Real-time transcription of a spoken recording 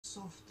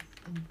soft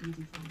and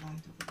beautiful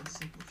light over the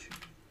sepulchre.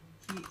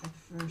 He at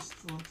first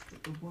thought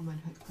that the woman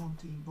had come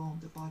to embalm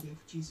the body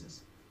of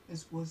Jesus,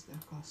 as was their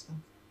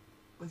custom,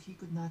 but he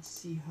could not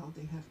see how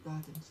they have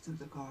gotten through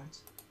the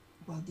guards.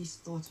 While these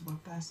thoughts were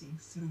passing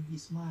through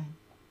his mind,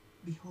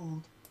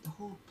 behold, the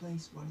whole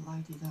place were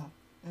lighted up,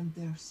 and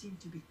there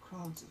seemed to be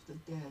crowds of the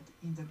dead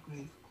in their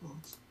grave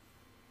clothes.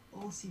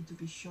 All seemed to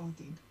be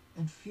shouting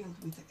and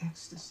filled with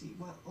ecstasy,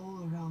 while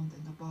all around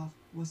and above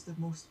was the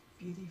most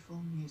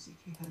beautiful music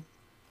he had.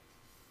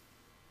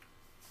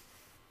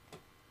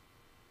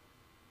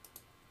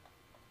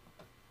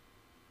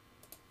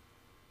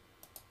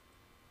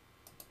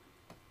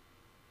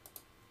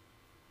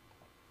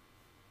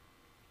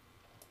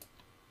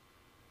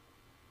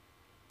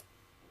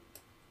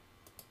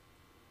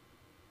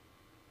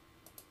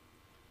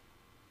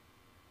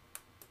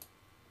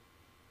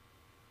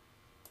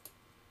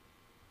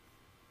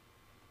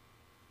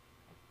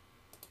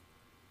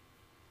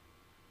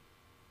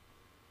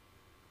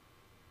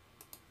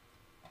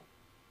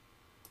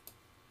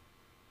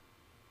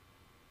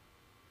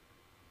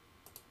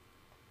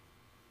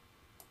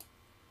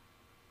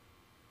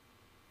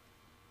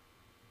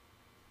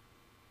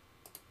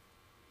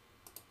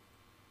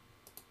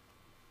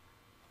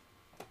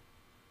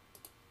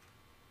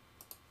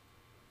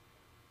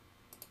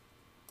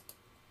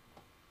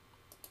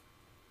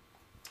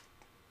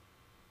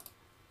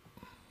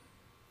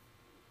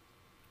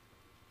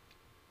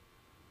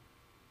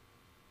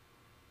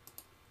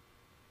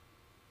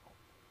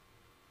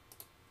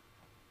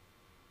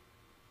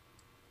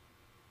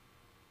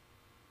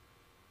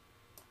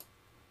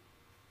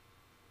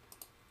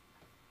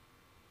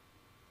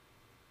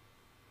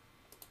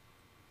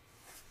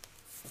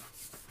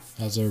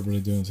 How's everybody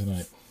doing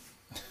tonight?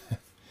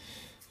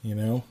 You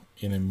know,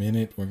 in a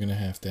minute we're going to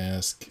have to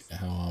ask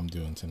how I'm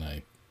doing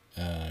tonight.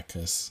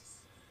 Because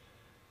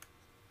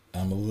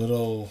I'm a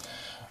little...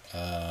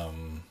 I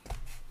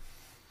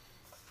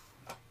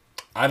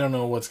don't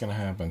know what's going to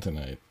happen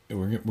tonight.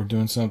 We're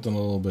doing something a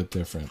little bit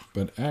different.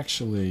 But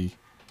actually,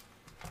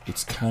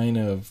 it's kind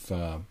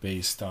of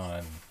based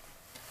on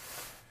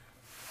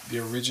the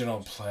original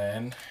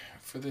plan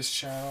for this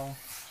channel.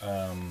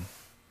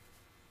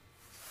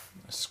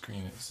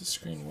 Is the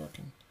screen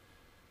working?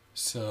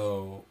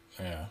 So,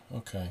 yeah,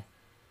 okay.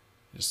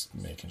 Just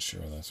making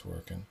sure that's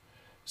working.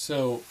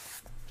 So,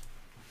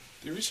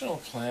 the original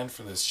plan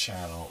for this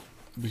channel,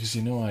 because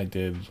you know I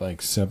did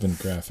like 7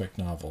 graphic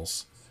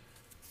novels,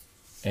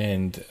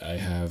 and I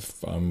have,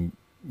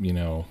 you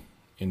know,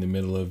 in the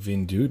middle of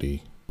in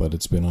duty, but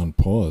it's been on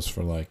pause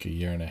for like a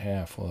year and a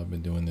half while I've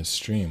been doing this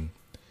stream,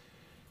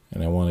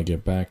 and I want to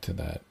get back to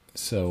that.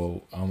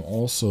 So I'm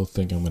also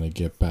thinking I'm going to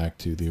get back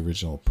to the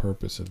original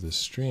purpose of this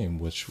stream,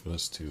 which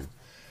was to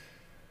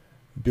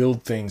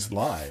build things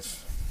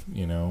live,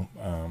 you know.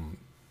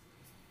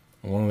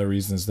 One of the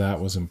reasons that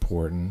was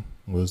important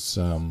was,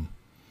 you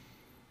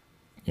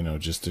know,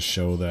 just to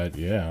show that,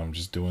 yeah, I'm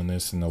just doing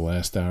this in the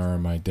last hour of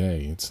my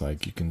day. It's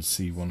like you can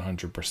see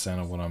 100%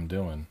 of what I'm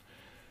doing.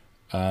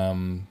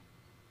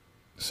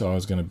 So I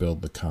was going to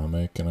build the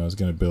comic, and I was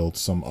going to build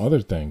some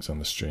other things on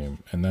the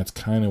stream, and that's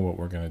kind of what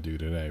we're going to do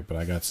today. But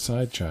I got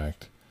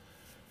sidetracked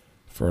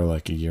for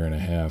like a year and a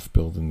half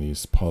building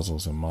these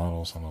puzzles and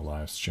models on the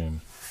live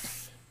stream.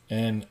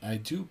 And I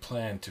do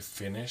plan to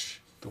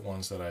finish the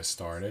ones that I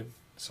started.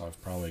 So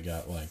I've probably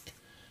got like,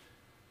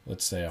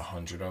 let's say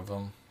 100 of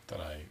them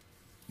that I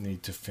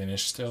need to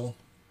finish still.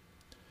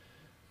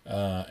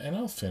 And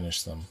I'll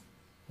finish them.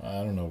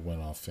 I don't know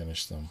when I'll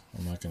finish them.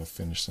 I'm not going to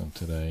finish them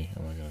today.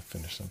 I'm not going to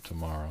finish them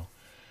tomorrow.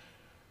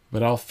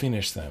 But I'll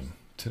finish them.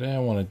 Today I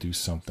want to do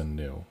something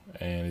new.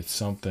 And it's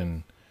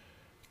something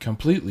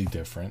completely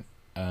different.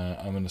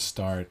 I'm going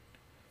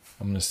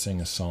to sing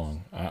a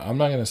song. I'm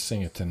not going to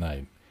sing it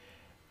tonight.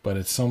 But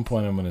at some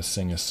point I'm going to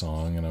sing a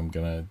song, and I'm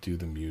going to do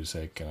the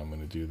music, and I'm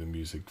going to do the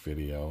music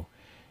video.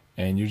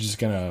 And you're just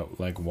going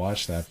to like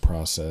watch that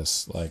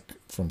process like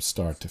from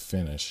start to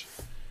finish.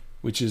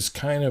 Which is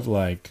kind of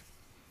like,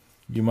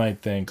 you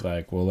might think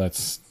like, well,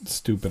 that's a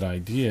stupid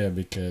idea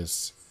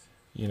because,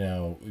 you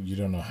know, you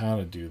don't know how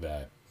to do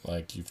that.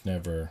 Like, you've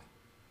never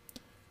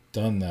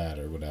done that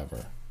or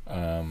whatever.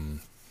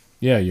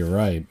 Yeah, you're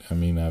right. I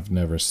mean, I've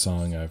never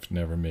sung. I've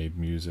never made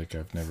music.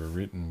 I've never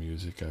written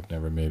music. I've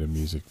never made a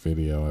music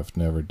video. I've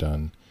never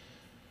done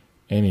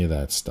any of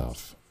that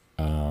stuff.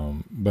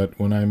 But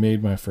when I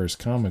made my first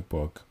comic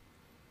book,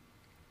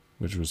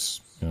 which was,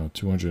 you know,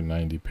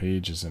 290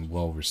 pages and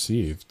well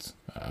received.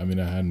 I mean,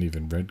 I hadn't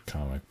even read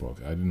comic book.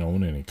 I didn't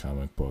own any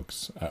comic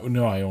books. I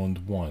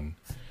owned one,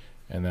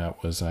 and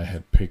that was I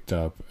had picked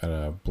up at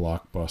a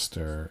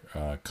Blockbuster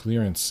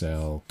clearance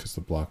sale because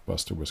the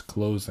Blockbuster was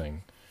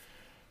closing.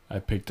 I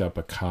picked up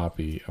a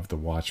copy of the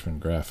Watchmen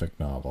graphic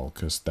novel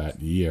because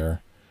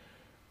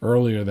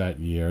earlier that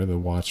year, the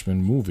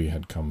Watchmen movie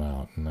had come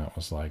out, and that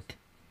was like,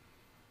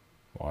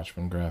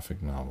 Watchmen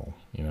graphic novel.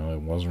 You know,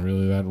 it wasn't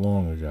really that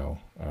long ago.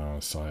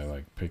 So I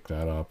like picked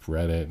that up,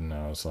 read it, and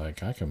I was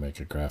like, I can make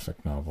a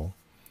graphic novel.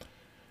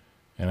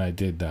 And I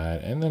did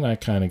that, and then I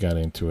kind of got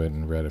into it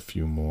and read a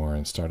few more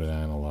and started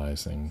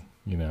analyzing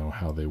you know,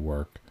 how they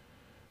work.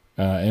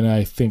 And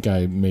I think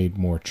I made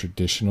more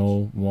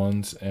traditional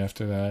ones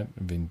after that.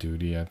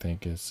 Venduti, I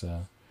think, is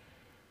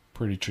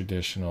pretty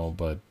traditional,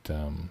 but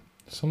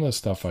some of the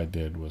stuff I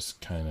did was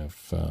kind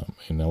of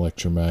in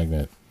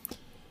electromagnet. It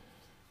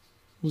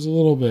was a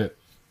little bit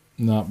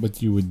not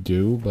what you would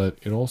do, but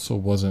it also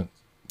wasn't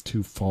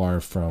too far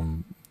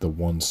from the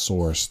one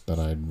source that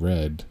I'd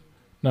read.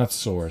 Not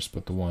source,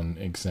 but the one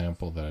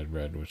example that I'd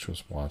read, which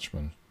was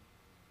Watchmen.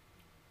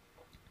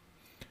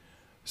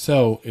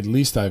 So, at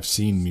least I've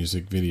seen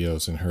music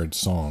videos and heard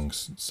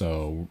songs,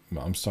 so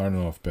I'm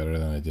starting off better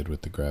than I did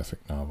with the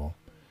graphic novel.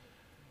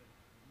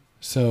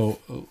 So,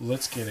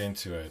 let's get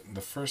into it.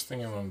 The first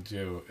thing I'm going to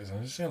do is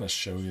I'm just going to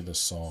show you the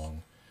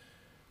song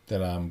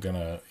that I'm going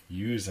to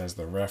use as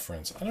the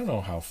reference. I don't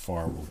know how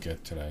far we'll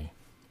get today.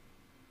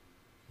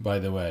 By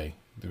the way,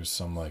 there's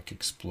some like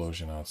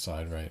explosion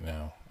outside right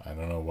now. I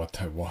don't know what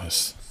that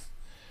was.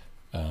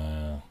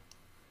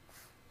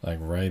 Like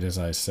right as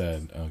I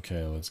said,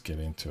 okay, let's get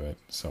into it.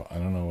 So I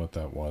don't know what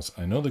that was.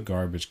 I know the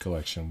garbage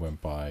collection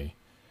went by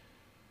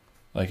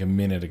like a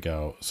minute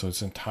ago. So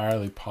it's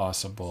entirely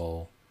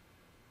possible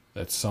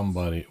that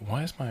somebody...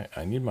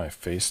 I need my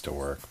face to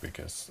work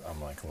because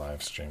I'm like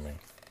live streaming.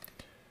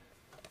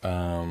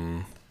 Doesn't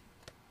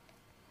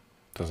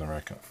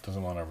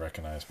want to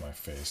recognize my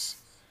face.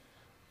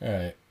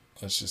 Alright,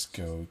 let's just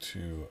go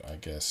to, I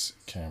guess,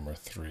 camera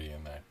 3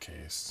 in that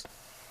case.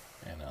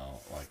 And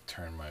I'll like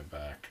turn my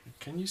back.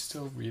 Can you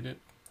still read it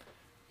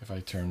if I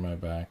turn my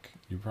back?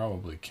 You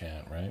probably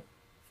can't, right?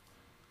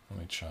 Let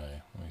me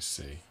try. Let me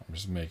see. I'm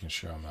just making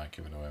sure I'm not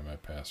giving away my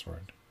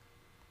password.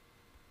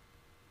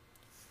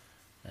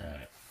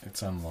 Alright,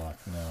 it's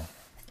unlocked now.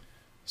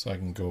 So I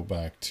can go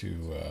back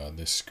to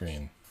this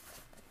screen.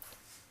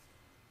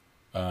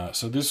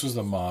 So this was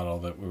the model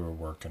that we were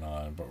working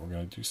on, but we're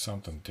going to do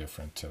something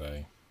different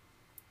today.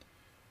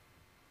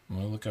 I'm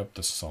going to look up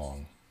the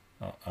song.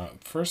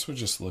 First, we'll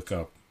just look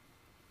up,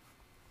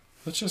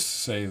 let's just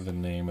say the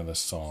name of the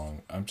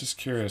song. I'm just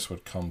curious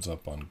what comes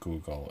up on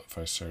Google if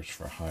I search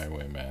for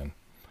Highwayman.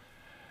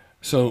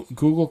 So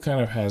Google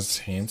kind of has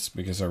hints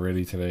because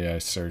already today I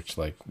searched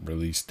like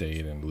release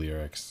date and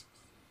lyrics.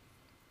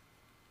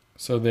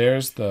 So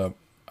there's I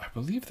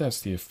believe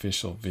that's the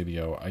official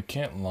video. I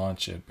can't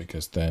launch it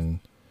because then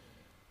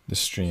the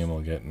stream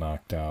will get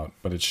knocked out,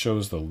 but it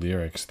shows the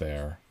lyrics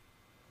there.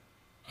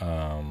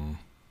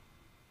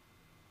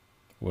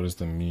 What is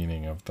the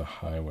meaning of the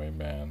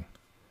Highwayman?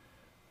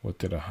 What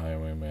did a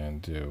Highwayman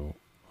do?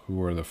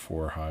 Who are the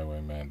 4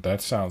 Highwaymen?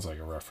 That sounds like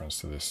a reference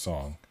to this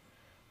song.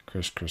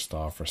 Chris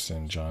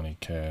Christopherson, Johnny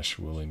Cash,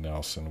 Willie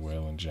Nelson,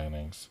 Waylon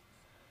Jennings.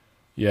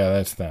 Yeah,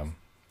 that's them.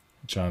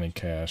 Johnny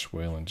Cash,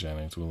 Waylon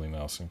Jennings, Willie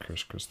Nelson,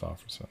 Chris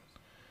Christopherson.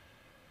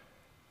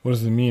 What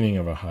is the meaning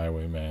of a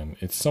highwayman?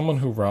 It's someone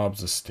who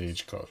robs a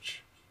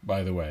stagecoach,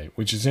 by the way,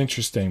 which is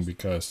interesting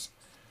because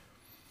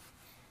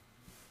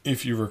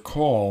if you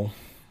recall,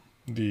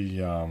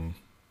 the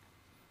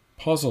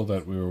puzzle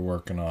that we were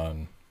working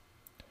on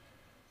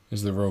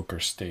is the Roker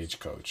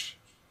stagecoach.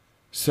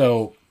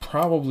 So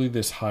probably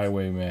this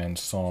Highwayman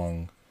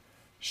song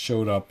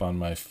showed up on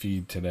my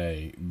feed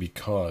today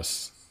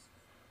because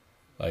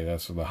like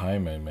that's what the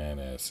Highwayman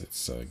is.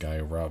 It's a guy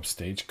who robs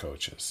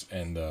stagecoaches,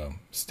 and the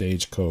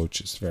stagecoach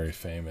is very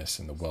famous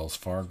in the Wells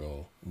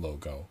Fargo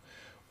logo.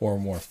 Or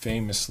more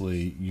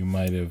famously, you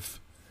might have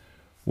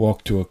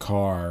walked to a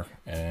car,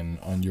 and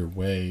on your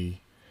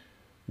way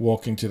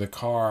walking to the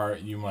car,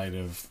 you might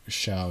have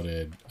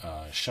shouted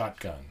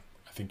shotgun.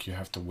 I think you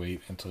have to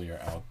wait until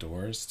you're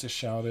outdoors to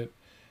shout it.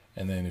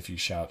 And then if you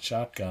shout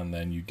shotgun,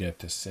 then you get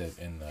to sit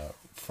in the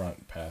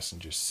front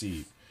passenger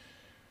seat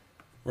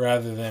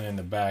rather than in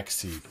the back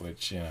seat,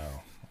 which, you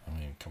know, I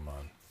mean, come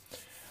on.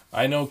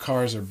 I know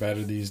cars are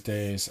better these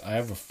days. I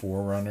have a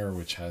 4Runner,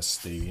 which has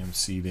stadium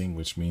seating,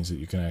 which means that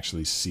you can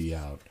actually see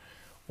out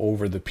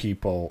over the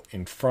people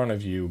in front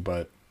of you,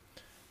 but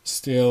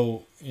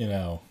still, you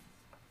know,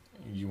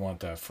 you want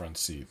that front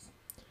seat.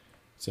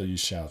 So you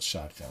shout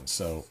shotgun.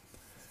 So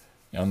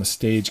on the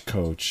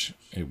stagecoach,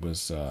 it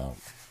was...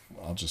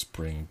 I'll just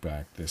bring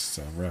back this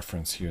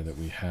reference here that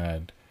we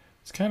had.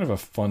 It's kind of a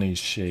funny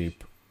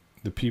shape.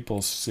 The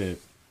people sit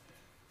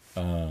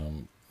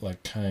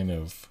like kind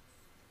of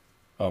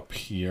up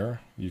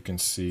here. You can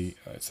see,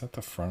 it's at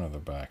the front of the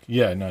back.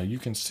 Yeah, no, you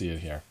can see it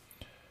here.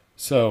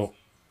 So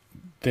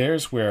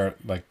there's where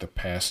like the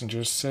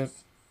passengers sit.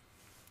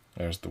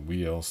 There's the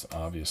wheels,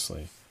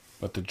 obviously.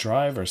 But the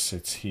driver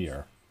sits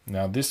here.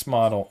 Now this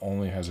model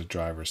only has a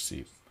driver's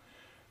seat.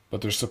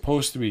 But there's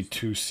supposed to be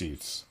 2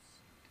 seats.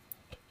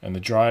 And the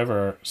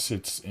driver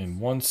sits in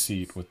one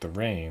seat with the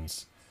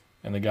reins,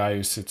 and the guy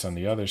who sits on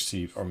the other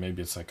seat, or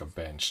maybe it's like a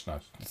bench,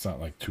 it's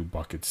not like 2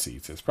 bucket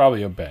seats, it's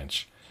probably a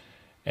bench.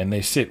 And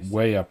they sit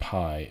way up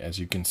high. As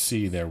you can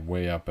see, they're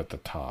way up at the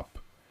top.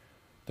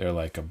 They're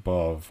like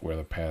above where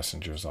the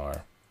passengers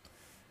are.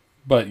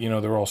 But, you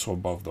know, they're also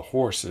above the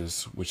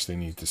horses, which they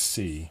need to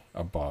see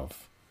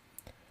above.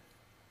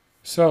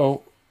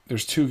 So,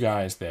 there's 2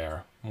 guys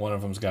there. One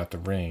of them's got the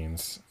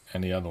reins,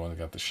 and the other one's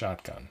got the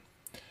shotgun.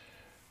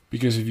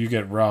 Because if you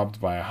get robbed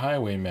by a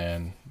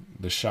highwayman,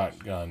 the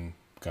shotgun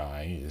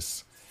guy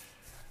is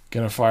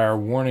going to fire a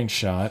warning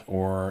shot,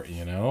 or,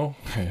 you know,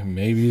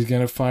 maybe he's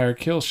going to fire a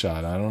kill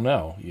shot. I don't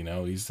know. You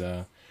know, he's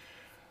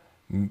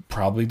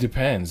probably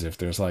depends. If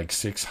there's like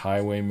 6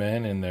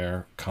 highwaymen and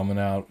they're coming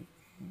out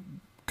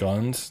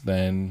guns,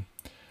 then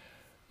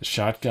the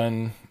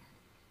shotgun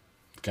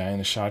guy in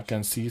the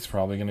shotgun seat's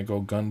probably going to go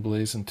gun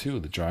blazing too.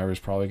 The driver's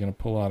probably going to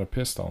pull out a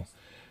pistol.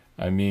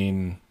 I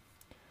mean,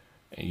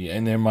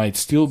 and there might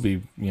still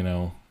be, you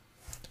know,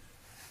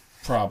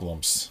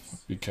 problems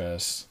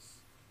because,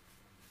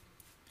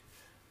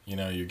 you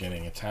know, you're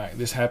getting attacked.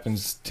 This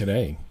happens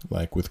today,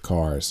 like with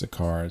cars. The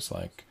car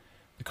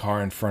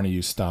in front of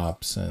you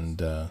stops,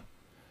 and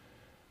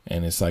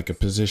it's like a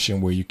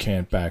position where you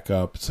can't back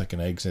up. It's like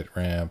an exit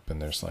ramp,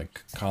 and there's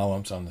like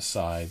columns on the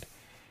side.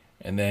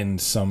 And then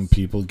some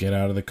people get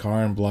out of the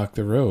car and block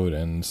the road,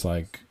 and it's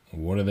like,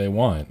 what do they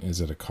want?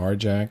 Is it a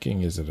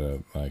carjacking? Is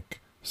it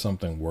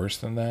something worse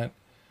than that?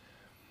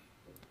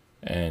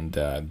 And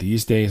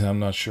these days, I'm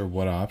not sure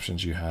what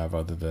options you have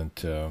other than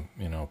to,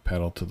 you know,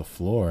 pedal to the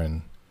floor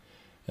and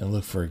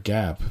look for a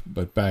gap.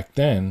 But back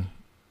then,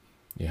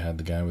 you had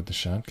the guy with the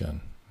shotgun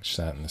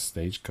sat in the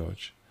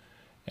stagecoach,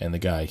 and the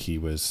guy he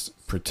was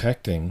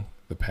protecting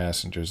the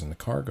passengers in the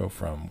cargo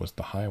from was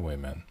the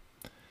highwayman.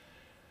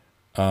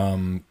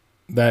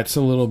 That's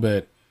a little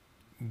bit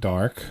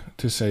dark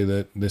to say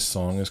that this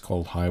song is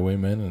called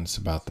Highwayman and it's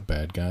about the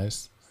bad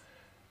guys,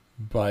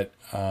 but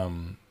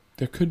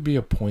there could be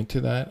a point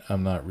to that.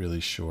 I'm not really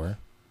sure.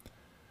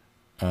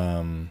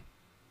 And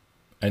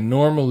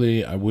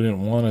normally I wouldn't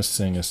want to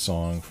sing a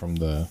song from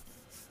the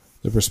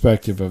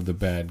perspective of the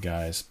bad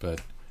guys,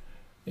 but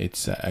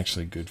it's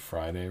actually Good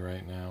Friday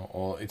right now.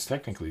 Well, it's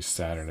technically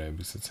Saturday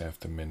because it's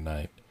after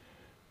midnight.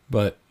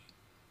 But,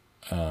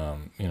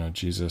 you know,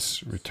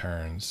 Jesus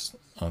returns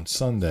on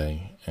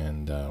Sunday,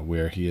 and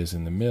where he is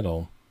in the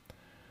middle,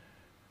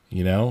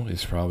 you know,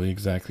 is probably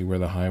exactly where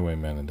the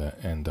highwaymen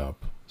end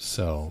up.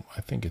 So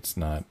I think it's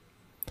not...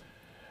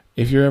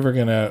 If you're ever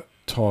going to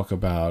talk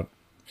about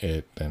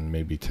it, then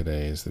maybe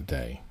today is the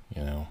day,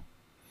 you know.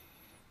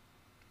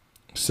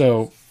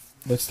 So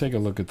let's take a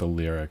look at the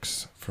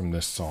lyrics from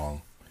this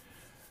song.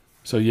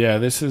 So yeah,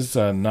 this is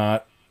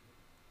not...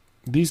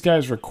 These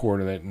guys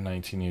recorded it in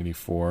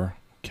 1984.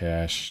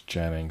 Cash,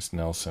 Jennings,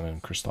 Nelson,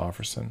 and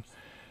Christopherson.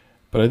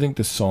 But I think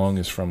the song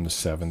is from the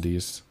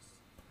 70s.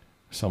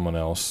 Someone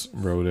else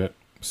wrote it.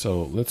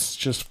 So let's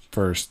just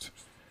first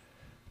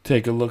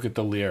take a look at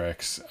the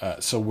lyrics.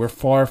 So we're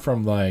far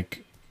from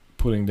like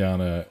putting down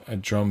a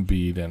drum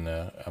beat and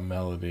a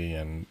melody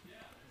and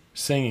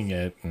singing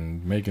it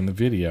and making the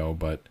video,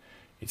 but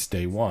it's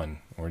day one.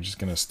 We're just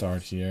going to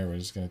start here. We're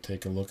just going to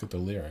take a look at the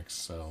lyrics.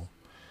 So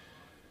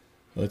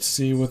let's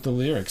see what the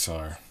lyrics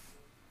are.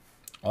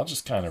 I'll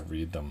just kind of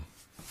read them.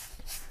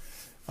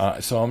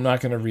 So I'm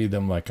not going to read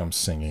them like I'm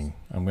singing.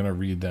 I'm going to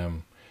read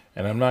them,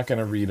 and I'm not going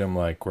to read them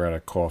like we're at a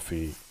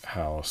coffee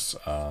house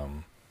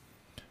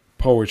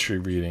poetry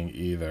reading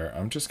either.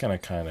 I'm just going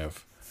to kind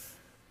of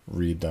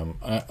read them.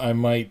 I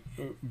might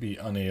be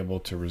unable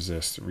to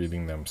resist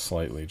reading them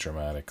slightly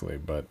dramatically,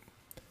 but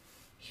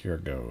here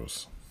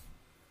goes.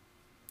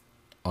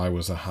 I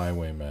was a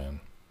highwayman.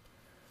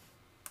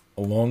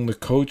 Along the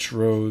coach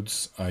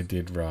roads I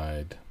did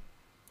ride,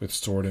 with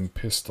sword and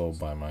pistol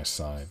by my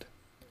side.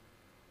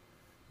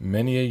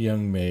 Many a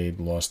young maid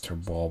lost her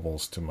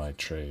baubles to my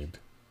trade.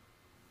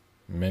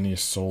 Many a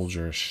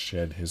soldier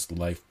shed his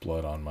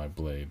lifeblood on my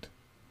blade.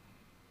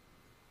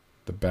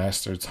 The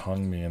bastards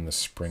hung me in the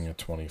spring of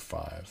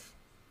 25,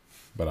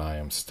 but I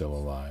am still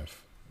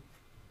alive.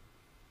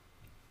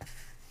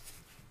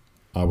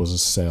 I was a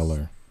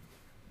sailor.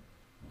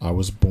 I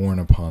was born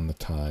upon the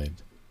tide.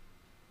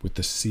 With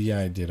the sea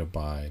I did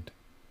abide.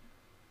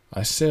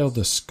 I sailed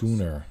a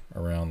schooner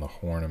around the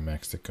Horn of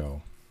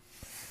Mexico.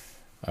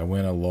 I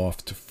went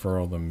aloft to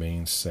furl the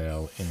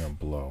mainsail in a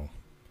blow,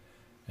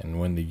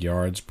 and when the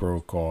yards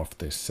broke off,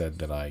 they said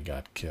that I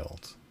got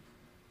killed,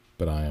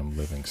 but I am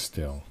living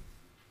still.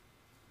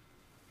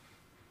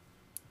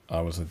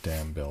 I was a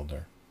dam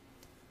builder,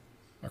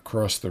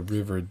 across the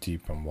river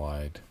deep and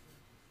wide,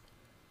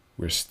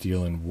 where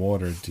steel and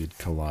water did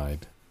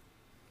collide,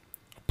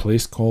 a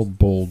place called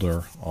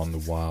Boulder on the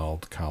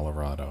wild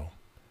Colorado.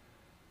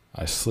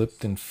 I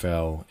slipped and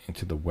fell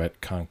into the wet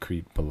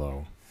concrete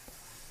below.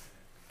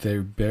 They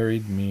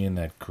buried me in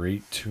that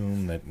great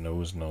tomb that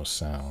knows no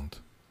sound,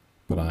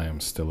 but I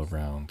am still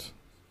around.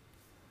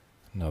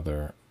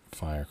 Another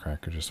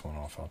firecracker just went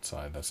off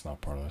outside. That's not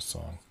part of the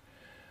song.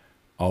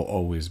 I'll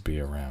always be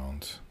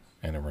around,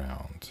 and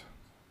around,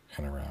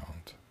 and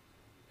around,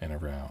 and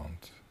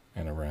around,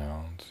 and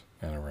around,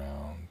 and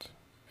around,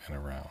 and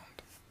around.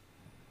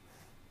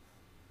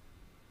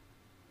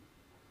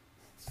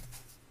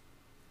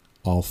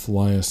 I'll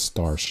fly a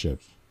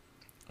starship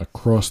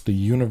across the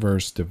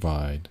universe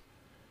divide,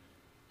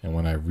 and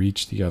when I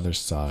reach the other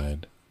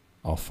side,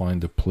 I'll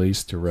find a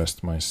place to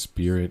rest my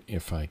spirit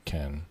if I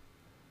can.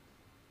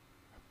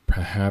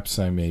 Perhaps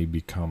I may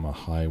become a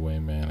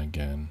highwayman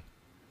again,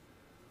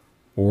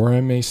 Or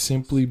I may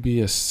simply be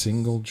a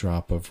single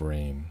drop of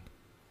rain,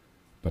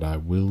 but I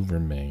will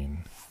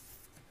remain.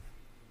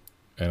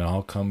 And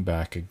I'll come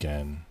back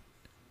again,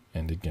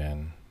 and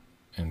again,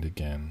 and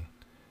again,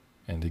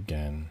 and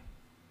again,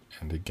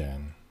 and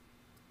again,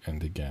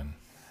 and again.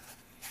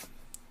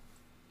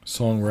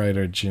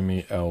 Songwriter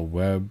Jimmy L.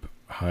 Webb,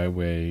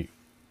 Highwayman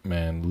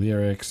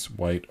lyrics,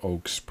 White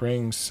Oak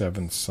Springs,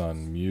 Seventh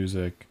Son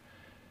Music,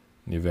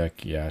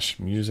 Nivek Yash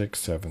Music,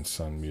 Seventh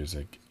Son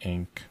Music,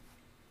 Inc.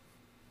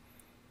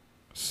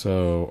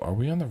 So, are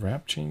we on the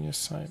Rap Genius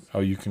site? Oh,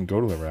 you can go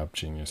to the Rap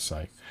Genius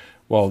site.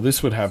 Well,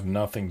 this would have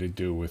nothing to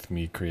do with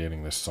me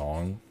creating this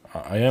song.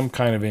 I am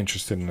kind of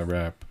interested in the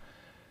Rap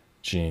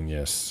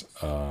Genius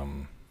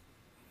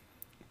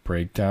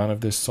breakdown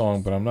of this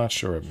song, but I'm not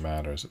sure it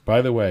matters.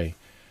 By the way,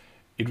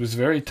 it was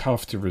very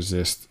tough to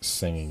resist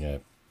singing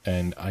it,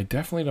 and I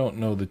definitely don't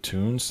know the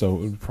tune, so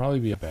it would probably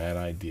be a bad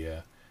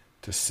idea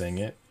to sing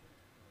it.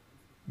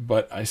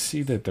 But I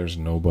see that there's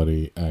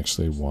nobody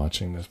actually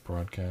watching this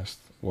broadcast.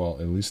 Well,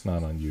 at least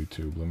not on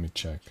YouTube. Let me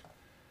check.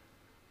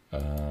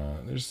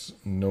 There's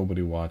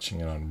nobody watching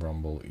it on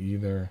Rumble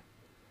either.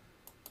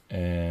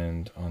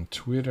 And on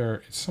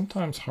Twitter, it's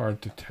sometimes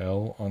hard to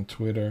tell on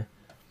Twitter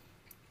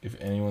if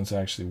anyone's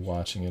actually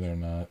watching it or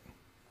not.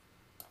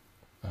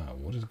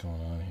 What is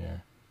going on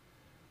here?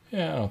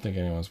 Yeah, I don't think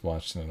anyone's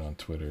watching it on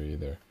Twitter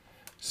either.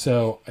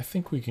 So I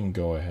think we can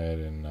go ahead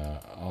and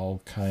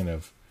I'll kind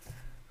of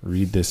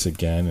read this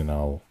again, and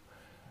I'll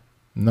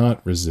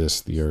not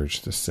resist the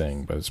urge to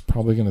sing, but it's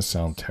probably going to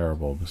sound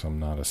terrible because I'm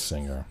not a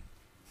singer.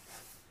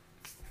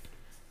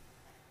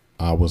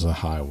 I was a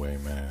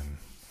highwayman.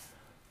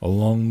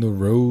 Along the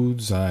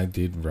roads I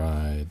did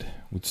ride,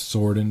 with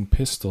sword and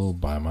pistol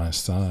by my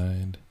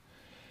side.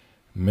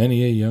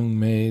 Many a young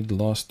maid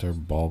lost her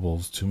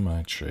baubles to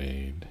my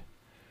trade.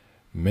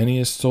 Many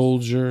a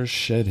soldier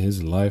shed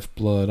his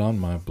lifeblood on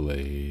my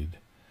blade.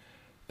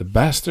 The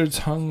bastards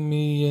hung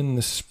me in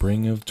the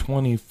spring of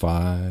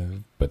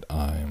 25, but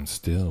I am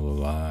still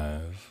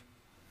alive.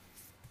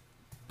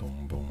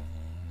 Boom, boom,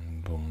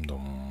 boom,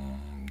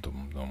 boom,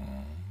 boom,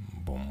 boom,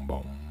 boom,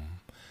 boom.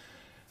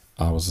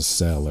 I was a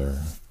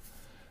sailor.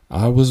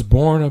 I was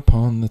born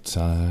upon the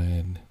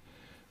tide.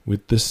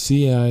 With the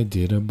sea I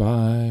did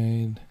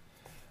abide.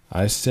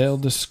 I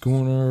sailed the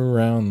schooner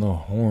around the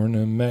Horn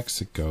of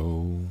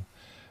Mexico.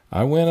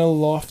 I went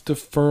aloft to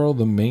furl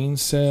the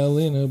mainsail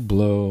in a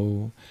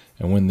blow.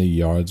 And when the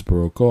yards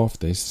broke off,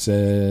 they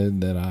said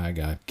that I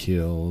got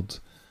killed,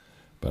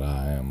 but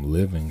I am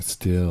living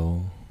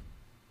still.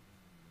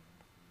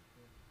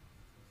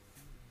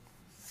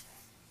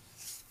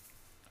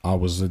 I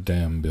was a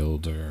dam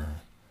builder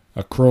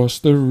across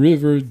the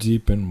river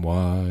deep and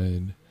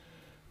wide,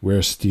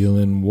 where steel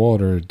and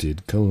water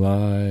did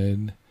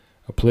collide,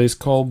 a place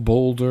called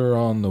Boulder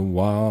on the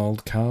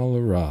wild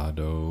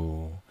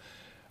Colorado.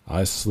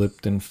 I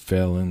slipped and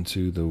fell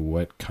into the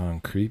wet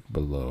concrete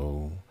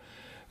below.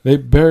 They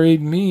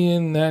buried me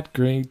in that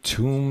great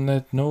tomb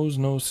that knows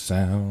no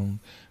sound,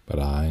 but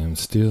I am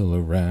still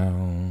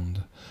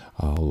around.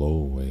 I'll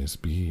always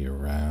be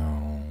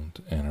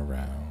around and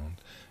around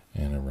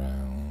and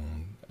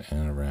around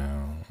and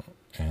around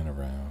and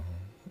around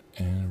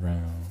and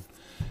around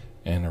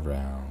and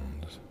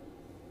around.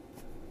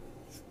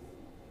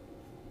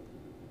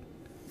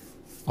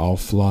 I'll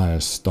fly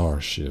a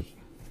starship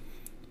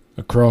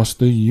across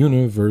the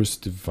universe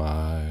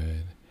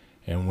divide.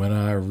 And when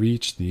I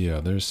reach the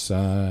other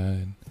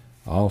side,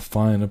 I'll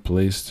find a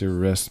place to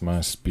rest my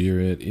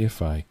spirit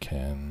if I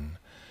can.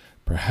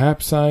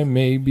 Perhaps I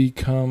may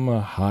become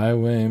a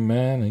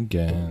highwayman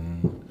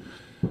again,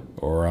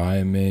 or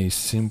I may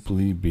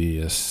simply be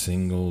a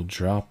single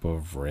drop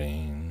of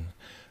rain,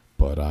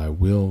 but I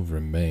will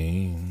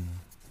remain.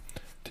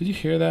 Did you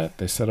hear that?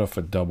 They set off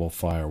a double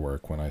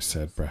firework when I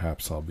said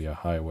perhaps I'll be a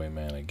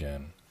highwayman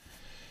again.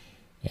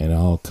 And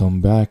I'll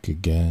come back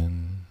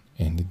again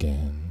and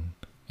again.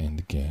 And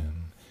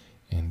again,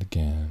 and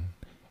again,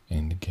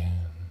 and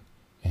again,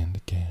 and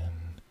again,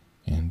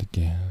 and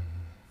again.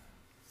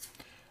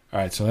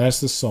 Alright, so that's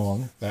the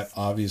song. That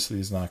obviously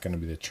is not going to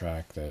be the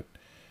track that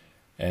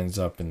ends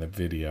up in the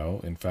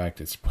video. In fact,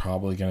 it's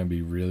probably going to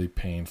be really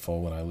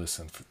painful when I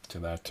listen to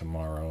that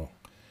tomorrow,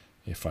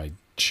 if I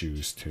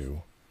choose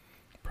to.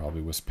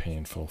 Probably was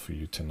painful for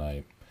you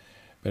tonight.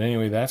 But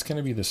anyway, that's going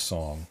to be the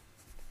song.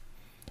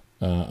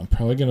 I'm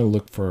probably going to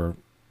look for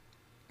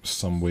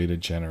some way to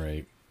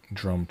generate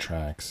drum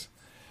tracks.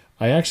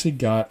 I actually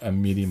got a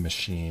MIDI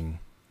machine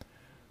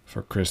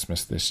for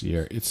Christmas this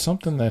year. It's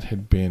something that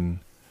had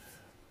been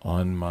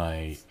on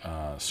my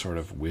sort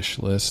of wish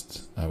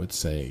list, I would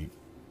say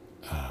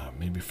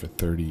maybe for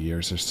 30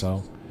 years or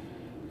so,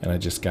 and I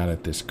just got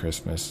it this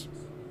Christmas.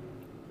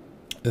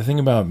 The thing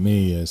about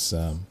me is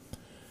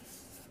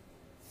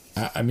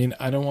I mean,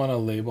 I don't want to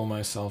label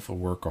myself a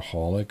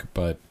workaholic,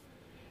 but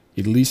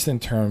at least in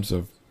terms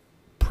of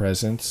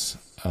presents,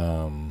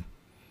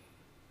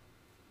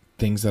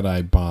 things that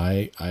I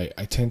buy,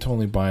 I tend to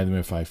only buy them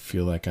if I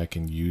feel like I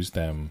can use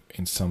them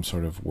in some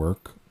sort of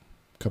work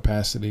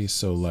capacity.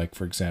 So like,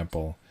 for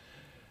example,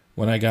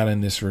 when I got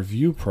in this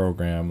review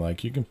program,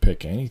 like you can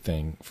pick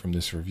anything from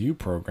this review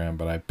program,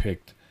 but I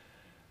picked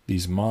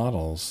these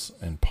models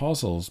and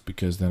puzzles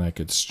because then I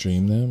could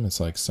stream them. It's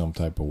like some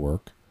type of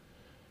work.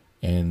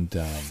 And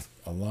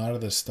a lot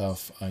of the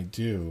stuff I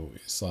do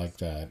is like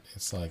that.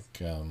 It's like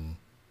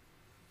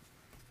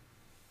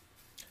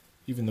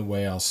even the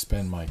way I'll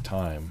spend my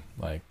time,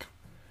 like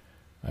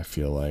I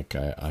feel like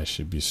I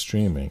should be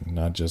streaming,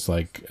 not just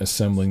like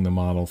assembling the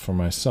model for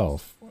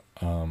myself.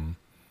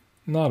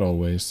 Not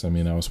always. I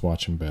mean, I was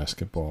watching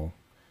basketball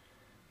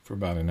for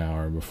about an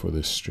hour before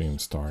this stream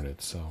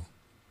started. So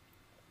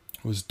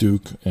it was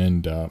Duke,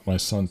 and my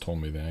son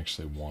told me they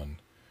actually won.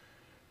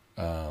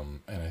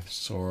 And I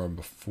saw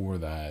before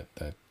that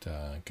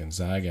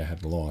Gonzaga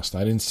had lost.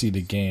 I didn't see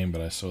the game,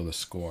 but I saw the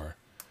score.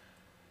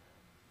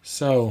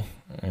 So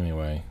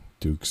anyway,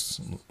 Duke's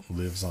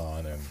lives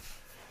on, and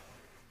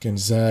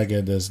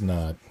Gonzaga does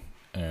not.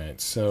 All right,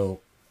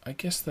 so I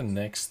guess the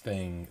next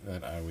thing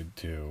that I would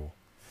do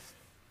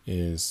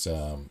is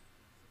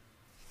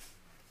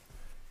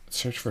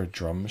search for a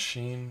drum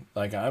machine.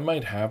 Like, I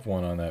might have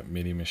one on that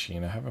MIDI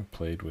machine. I haven't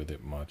played with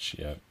it much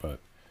yet, but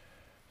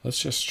let's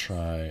just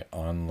try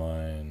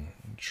online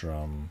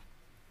drum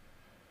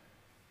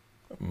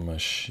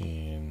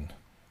machine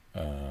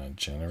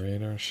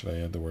generator. Should I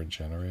add the word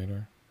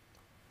generator?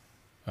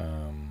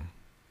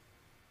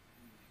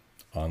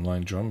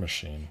 Online drum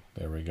machine.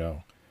 There we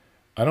go.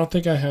 I don't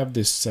think I have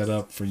this set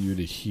up for you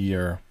to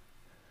hear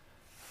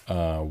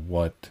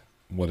what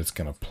it's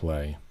going to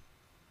play.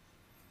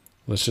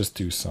 Let's just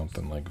do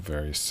something like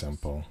very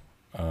simple.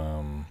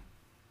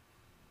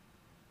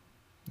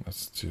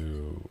 Let's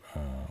do...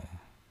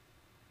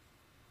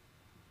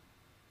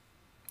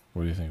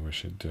 what do you think we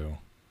should do?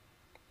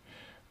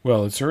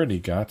 Well, it's already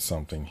got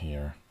something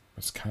here.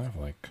 It's kind of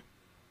like...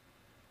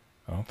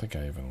 I don't think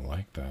I even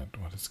like that,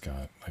 what it's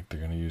got. Like, they're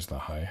going to use the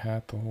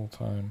hi-hat the whole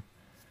time.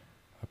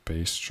 The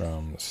bass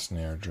drum, the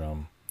snare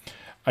drum.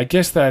 I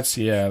guess that's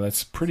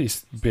pretty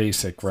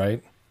basic,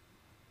 right?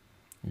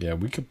 Yeah,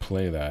 we could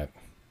play that.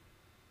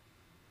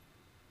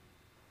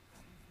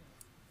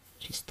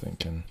 Just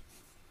thinking,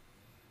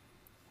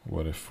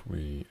 what if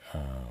we,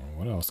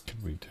 what else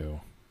could we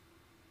do?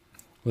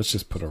 Let's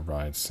just put a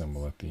ride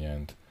symbol at the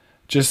end,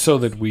 just so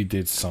that we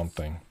did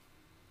something.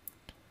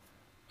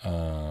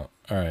 All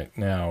right,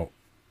 now,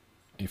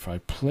 if I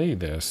play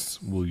this,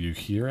 will you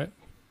hear it?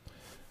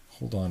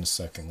 Hold on a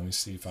second. Let me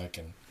see if I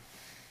can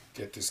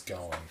get this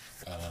going.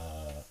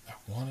 I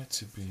want it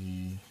to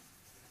be...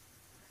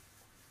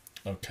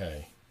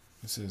 Okay,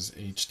 this is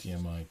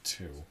HDMI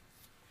 2.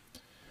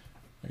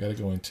 I gotta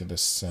go into the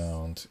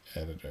sound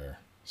editor.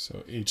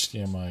 So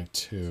HDMI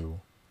 2,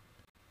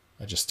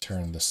 I just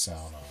turned the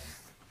sound on.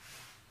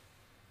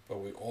 But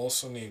we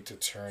also need to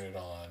turn it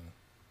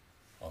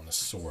on the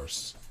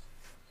source.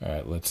 All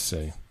right, let's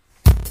see.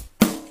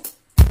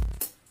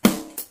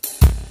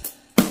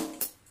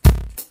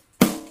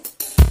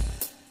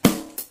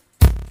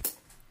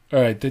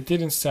 All right, that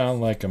didn't sound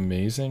like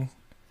amazing.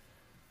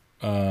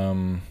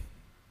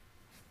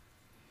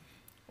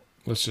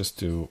 Let's just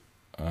do,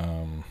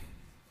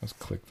 let's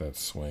click that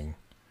swing.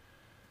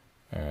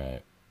 All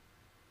right.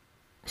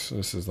 So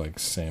this is like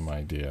same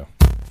idea.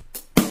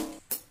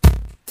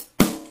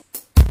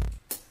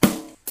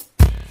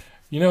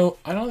 You know,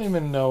 I don't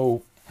even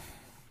know.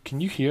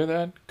 Can you hear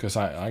that? Because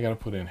I got to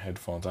put in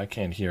headphones. I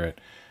can't hear it.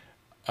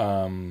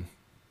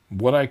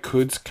 What I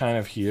could kind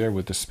of hear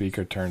with the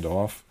speaker turned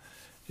off,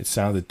 it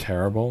sounded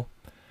terrible.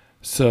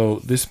 So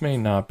this may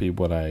not be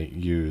what I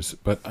use.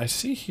 But I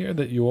see here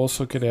that you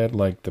also could add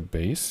like the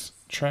bass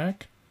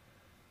track.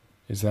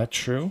 Is that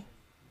true?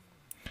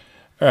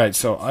 All right,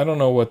 so I don't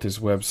know what this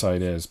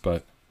website is,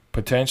 but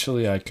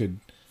potentially I could,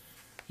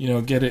 you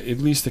know, get at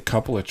least a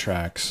couple of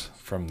tracks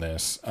from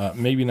this.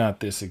 Maybe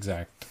not this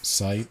exact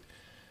site.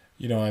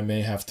 You know, I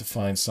may have to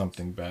find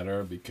something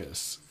better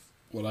because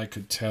what I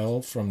could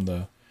tell from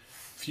the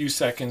few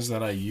seconds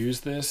that I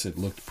used this, it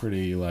looked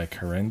pretty like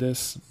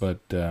horrendous. But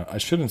I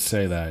shouldn't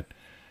say that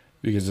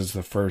because it's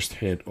the first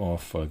hit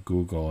off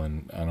Google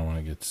and I don't want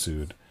to get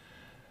sued.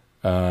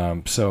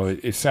 So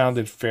it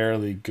sounded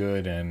fairly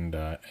good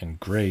and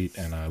great,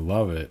 and I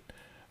love it.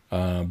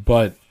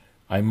 But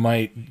I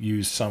might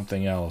use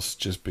something else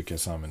just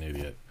because I'm an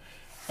idiot.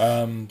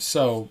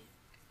 So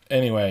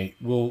anyway,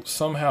 we'll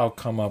somehow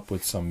come up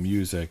with some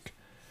music,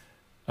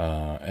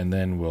 and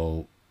then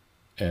we'll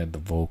add the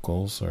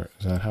vocals. Or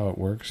is that how it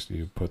works?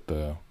 You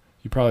probably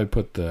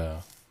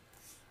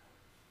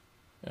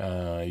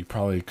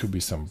could be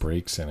some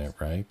breaks in it,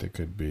 right? There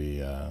could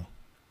be.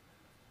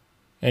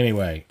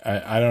 Anyway,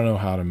 I don't know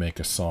how to make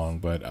a song,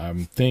 but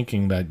I'm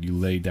thinking that you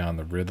lay down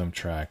the rhythm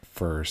track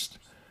first,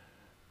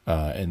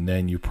 and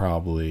then you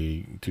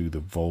probably do the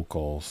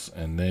vocals,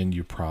 and then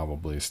you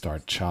probably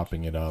start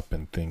chopping it up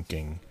and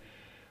thinking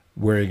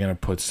where you're going to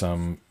put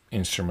some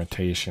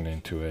instrumentation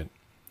into it.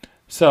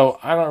 So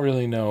I don't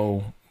really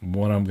know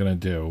what I'm going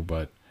to do,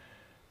 but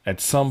at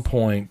some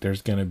point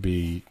there's going to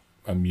be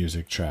a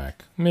music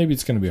track. Maybe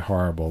it's going to be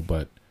horrible,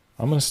 but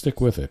I'm going to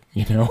stick with it,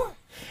 you know?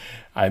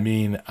 I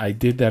mean, I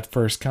did that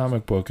first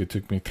comic book. It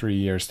took me 3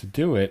 years to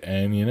do it.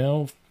 And, you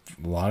know,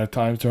 a lot of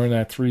times during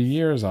that 3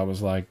 years, I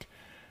was like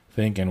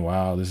thinking,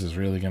 wow, this is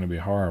really going to be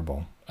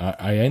horrible.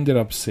 I ended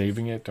up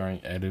saving it during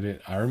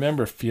edit. I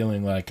remember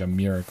feeling like a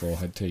miracle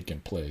had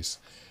taken place.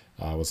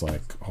 I was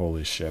like,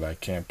 holy shit, I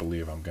can't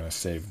believe I'm going to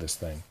save this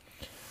thing.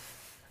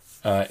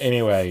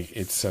 Anyway,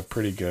 it's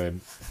pretty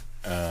good.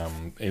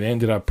 It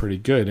ended up pretty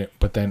good.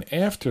 But then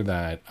after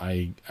that,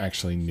 I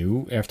actually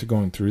knew, after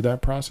going through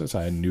that process,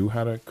 I knew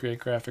how to create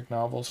graphic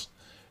novels.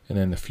 And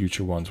then the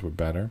future ones were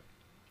better.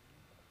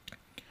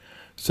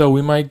 So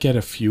we might get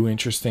a few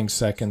interesting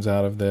seconds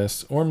out of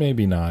this, or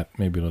maybe not.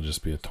 Maybe it'll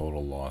just be a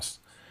total loss.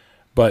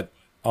 But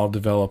I'll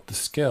develop the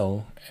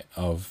skill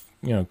of,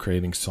 you know,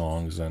 creating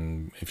songs,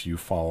 and if you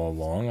follow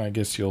along, I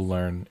guess you'll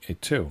learn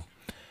it too.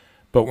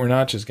 But we're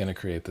not just going to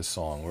create the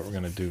song. What we're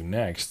going to do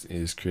next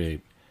is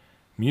create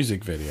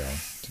music video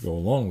to go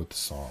along with the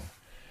song,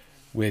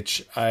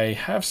 which I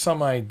have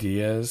some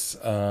ideas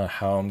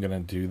how I'm going to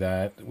do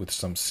that with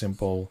some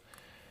simple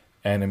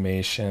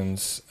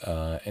animations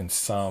and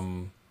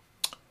some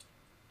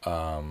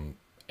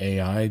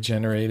AI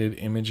generated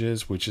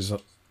images, which is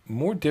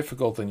more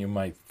difficult than you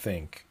might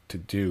think to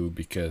do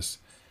because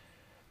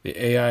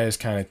the AI is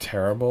kind of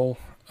terrible,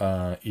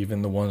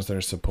 even the ones that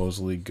are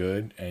supposedly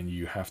good, and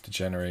you have to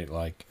generate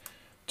like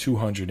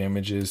 200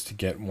 images to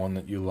get one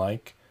that you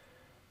like.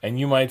 And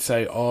you might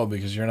say, oh,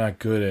 because you're not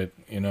good at,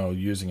 you know,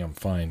 using them.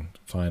 Fine,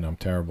 I'm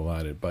terrible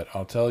at it. But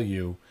I'll tell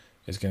you,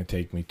 it's going to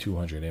take me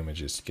 200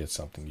 images to get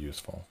something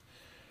useful.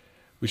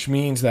 Which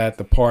means that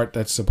the part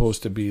that's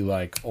supposed to be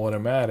like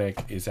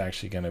automatic is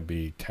actually going to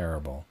be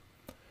terrible.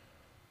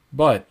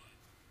 But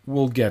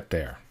we'll get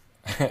there.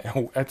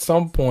 At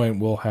some point,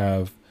 we'll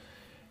have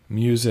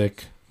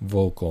music,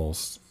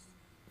 vocals,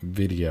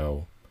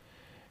 video,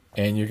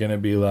 and you're going to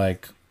be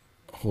like,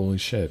 holy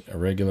shit, a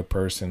regular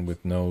person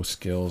with no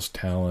skills,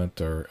 talent,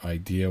 or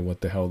idea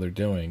what the hell they're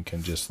doing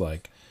can just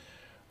like,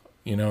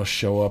 you know,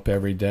 show up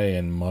every day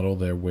and muddle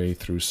their way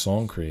through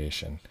song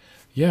creation.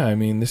 Yeah, I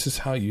mean, this is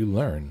how you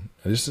learn.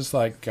 This is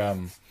like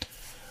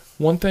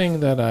one thing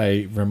that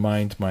I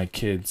remind my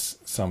kids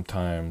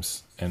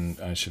sometimes, and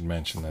I should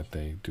mention that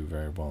they do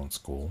very well in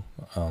school.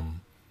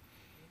 I'm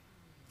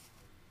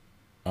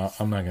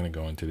not going to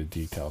go into the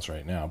details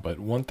right now, but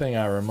one thing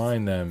I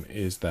remind them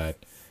is that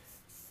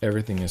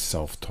everything is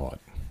self-taught.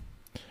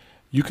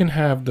 You can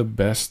have the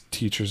best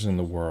teachers in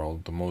the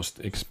world, the most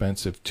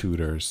expensive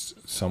tutors.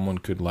 Someone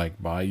could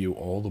like buy you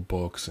all the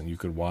books and you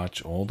could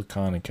watch all the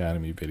Khan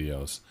Academy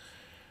videos.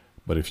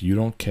 But if you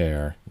don't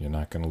care, you're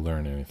not going to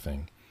learn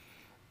anything.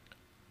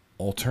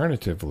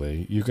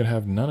 Alternatively, you could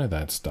have none of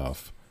that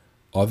stuff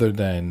other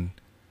than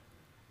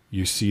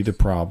you see the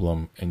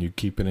problem and you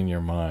keep it in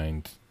your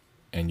mind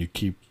and you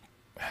keep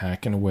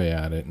hacking away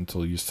at it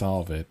until you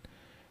solve it.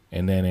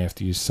 And then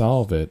after you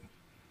solve it,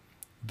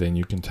 then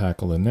you can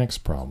tackle the next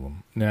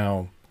problem.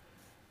 Now,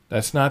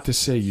 that's not to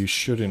say you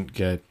shouldn't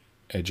get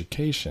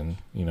education,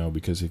 you know,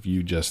 because if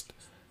you just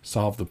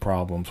solve the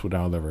problems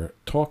without ever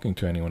talking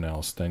to anyone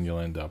else, then you'll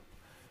end up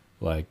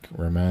like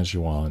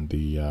Ramanujan,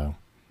 the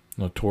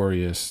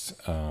notorious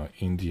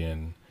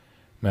Indian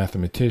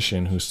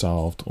mathematician who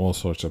solved all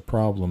sorts of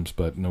problems,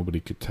 but nobody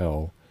could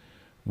tell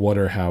what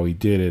or how he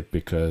did it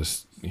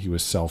because he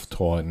was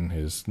self-taught and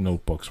his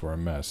notebooks were a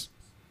mess.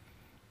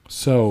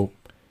 So,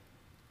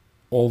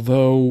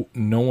 although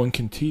no one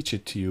can teach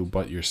it to you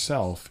but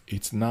yourself,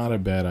 it's not a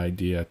bad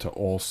idea to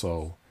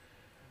also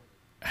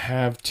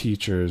have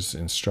teachers,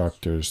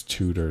 instructors,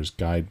 tutors,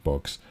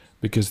 guidebooks,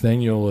 because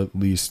then you'll at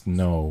least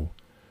know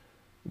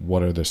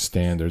what are the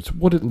standards,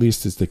 what at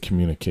least is the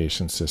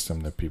communication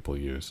system that people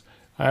use.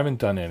 I haven't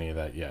done any of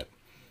that yet.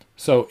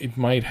 So it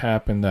might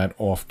happen that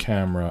off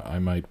camera I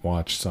might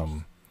watch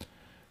some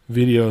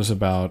videos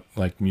about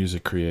like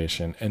music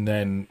creation, and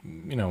then,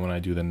 you know, when I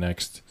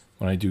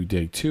do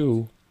day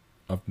 2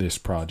 of this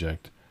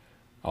project,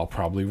 I'll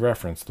probably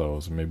reference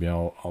those. Maybe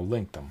I'll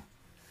link them.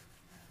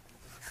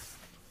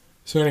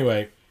 So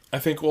anyway, I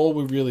think all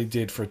we really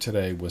did for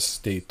today was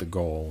state the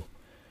goal,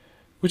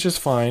 which is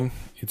fine.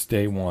 It's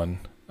day 1.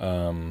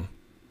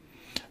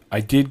 I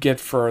did get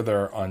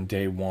further on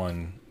day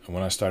 1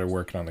 when I started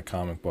working on the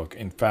comic book.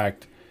 In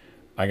fact,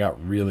 I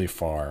got really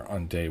far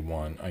on day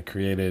 1. I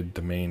created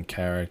the main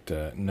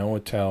character,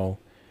 Noatel.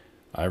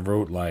 I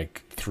wrote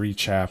like 3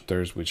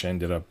 chapters, which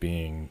ended up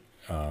being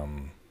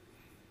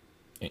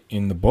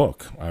in the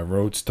book. I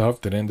wrote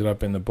stuff that ended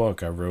up in the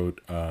book. I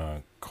wrote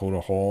Coda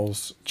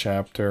Hall's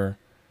chapter,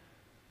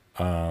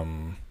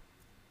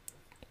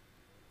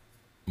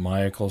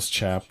 Michael's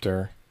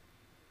chapter.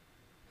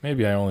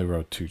 Maybe I only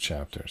wrote 2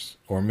 chapters,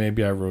 or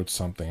maybe I wrote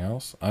something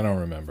else. I don't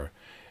remember.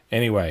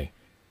 Anyway,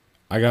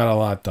 I got a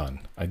lot done.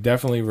 I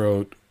definitely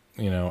wrote,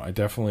 I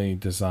definitely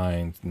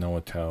designed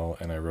Noatel,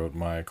 and I wrote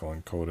Michael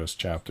and Coda's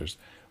chapters.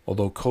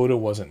 Although Coda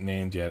wasn't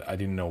named yet, I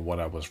didn't know what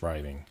I was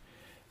writing.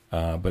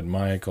 But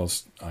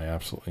Michael's, I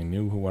absolutely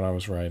knew what I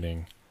was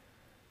writing.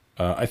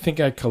 I think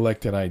I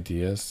collected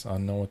ideas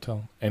on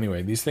Noatel.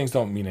 Anyway, these things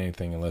don't mean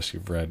anything unless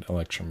you've read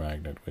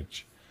Electromagnet,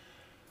 which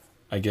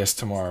I guess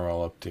tomorrow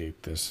I'll update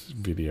this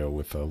video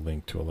with a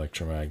link to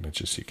electromagnet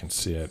just so you can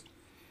see it.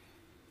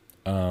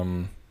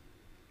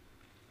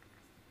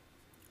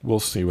 We'll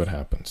see what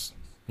happens.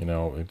 You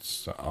know,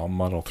 I'll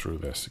muddle through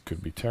this. It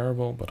could be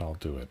terrible, but I'll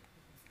do it.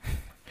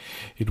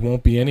 It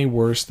won't be any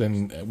worse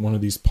than one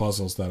of these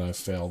puzzles that I've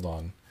failed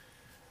on.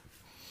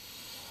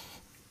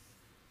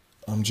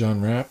 I'm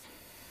John Rapp.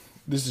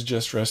 This is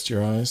Just Rest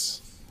Your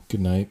Eyes.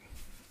 Good night,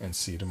 and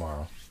see you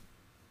tomorrow.